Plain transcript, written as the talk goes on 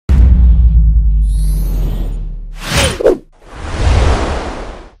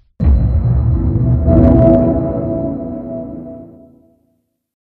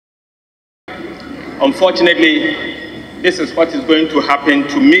Unfortunately, this is what is going to happen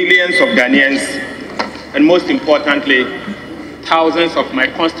to millions of Ghanaians, and most importantly, thousands of my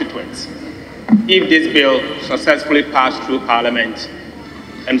constituents, if this bill successfully passed through Parliament,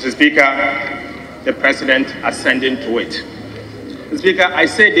 and Mr. Speaker, the President ascending to it. Mr. Speaker, I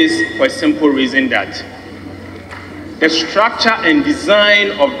say this for a simple reason that the structure and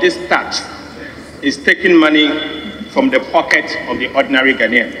design of this tax is taking money from the pocket of the ordinary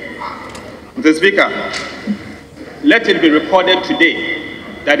Ghanaian. Mr. Speaker, let it be recorded today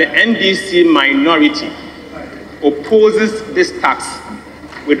that the NDC minority opposes this tax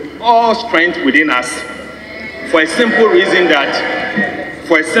with all strength within us for a simple reason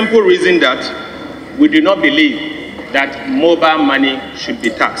that we do not believe that mobile money should be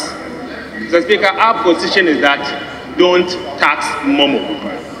taxed. Mr. Speaker, our position is that don't tax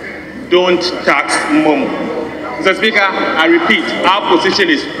MoMo. Don't tax MoMo. Mr. Speaker, I repeat, our position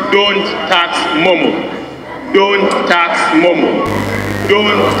is don't tax MoMo. Don't tax MoMo.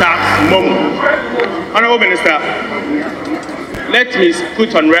 Don't tax MoMo. Honorable Minister, let me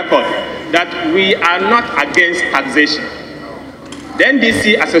put on record that we are not against taxation. The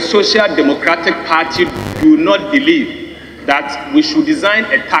NDC, as a social democratic party, do not believe that we should design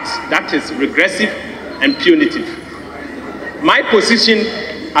a tax that is regressive and punitive. My position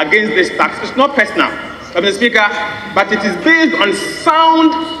against this tax is not personal, Mr. Speaker, but it is based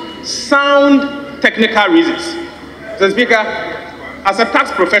on sound technical reasons. Mr. Speaker, as a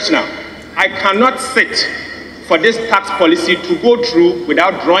tax professional, I cannot sit for this tax policy to go through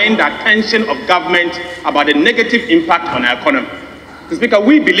without drawing the attention of government about the negative impact on our economy. Mr. Speaker,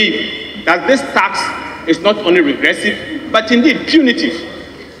 we believe that this tax is not only regressive, but indeed punitive.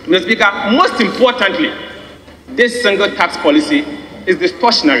 Mr. Speaker, most importantly, this single tax policy is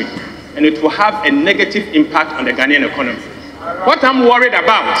distortionary, and it will have a negative impact on the Ghanaian economy. What I'm worried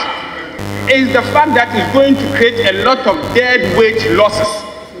about is the fact that it's going to create a lot of dead weight losses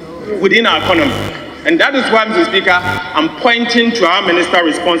within our economy. And that is why, Mr. Speaker, I'm pointing to our minister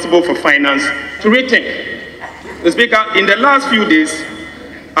responsible for finance to rethink. Mr. Speaker, in the last few days,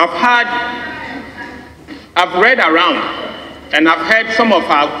 I've read around and I've heard some of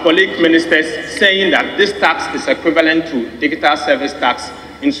our colleague ministers saying that this tax is equivalent to digital service tax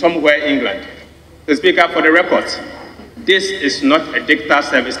in somewhere in England. Mr. Speaker, for the record, this is not a digital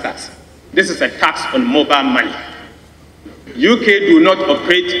service tax. This is a tax on mobile money. UK do not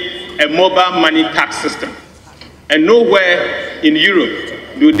operate a mobile money tax system. And nowhere in Europe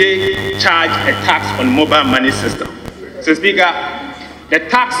do they charge a tax on mobile money system. So, Speaker, the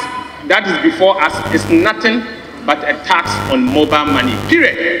tax that is before us is nothing but a tax on mobile money,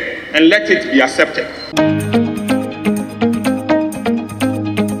 period. And let it be accepted.